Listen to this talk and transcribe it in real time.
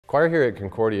Choir here at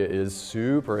Concordia is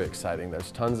super exciting.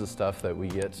 There's tons of stuff that we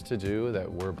get to do that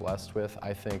we're blessed with.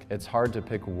 I think it's hard to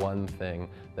pick one thing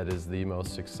that is the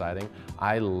most exciting.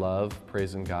 I love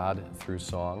praising God through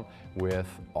song with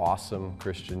awesome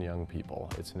Christian young people.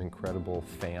 It's an incredible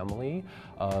family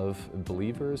of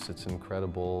believers. It's an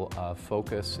incredible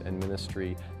focus and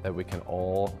ministry that we can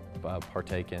all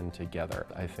partake in together.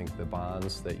 I think the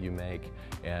bonds that you make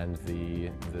and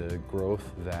the growth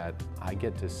that I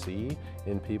get to see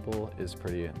in people is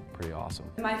pretty awesome.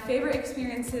 My favorite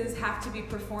experiences have to be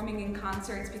performing in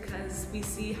concerts because we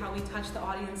see how we touch the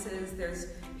audiences. There's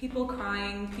people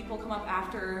crying, people come up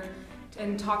after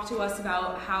and talk to us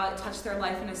about how it touched their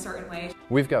life in a certain way.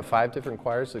 We've got 5 different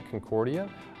choirs at Concordia.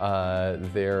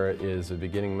 There is a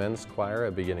beginning men's choir,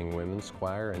 a beginning women's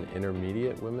choir, an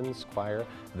intermediate women's choir.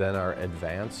 Then our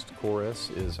advanced chorus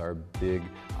is our big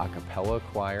a cappella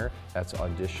choir. That's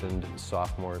auditioned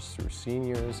sophomores through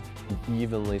seniors,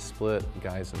 evenly split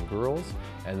guys and girls.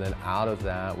 And then out of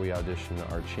that, we audition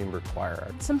our chamber choir.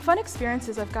 Some fun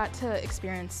experiences I've got to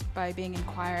experience by being in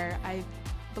choir, I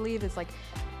believe, is like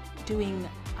doing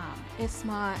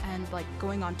ISMA and like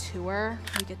going on tour.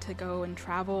 We get to go and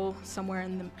travel somewhere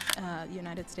in the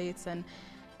United States, and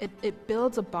it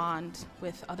builds a bond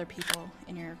with other people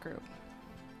in your group.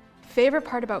 Favorite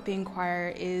part about being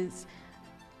choir is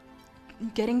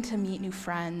getting to meet new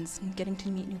friends, getting to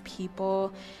meet new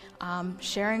people,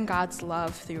 sharing God's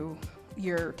love through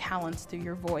your talents, through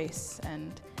your voice,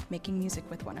 and making music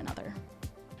with one another.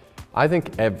 I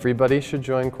think everybody should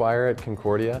join choir at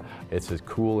Concordia. It's a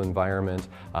cool environment.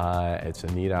 It's a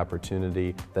neat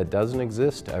opportunity that doesn't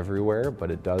exist everywhere,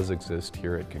 but it does exist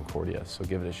here at Concordia, so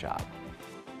give it a shot.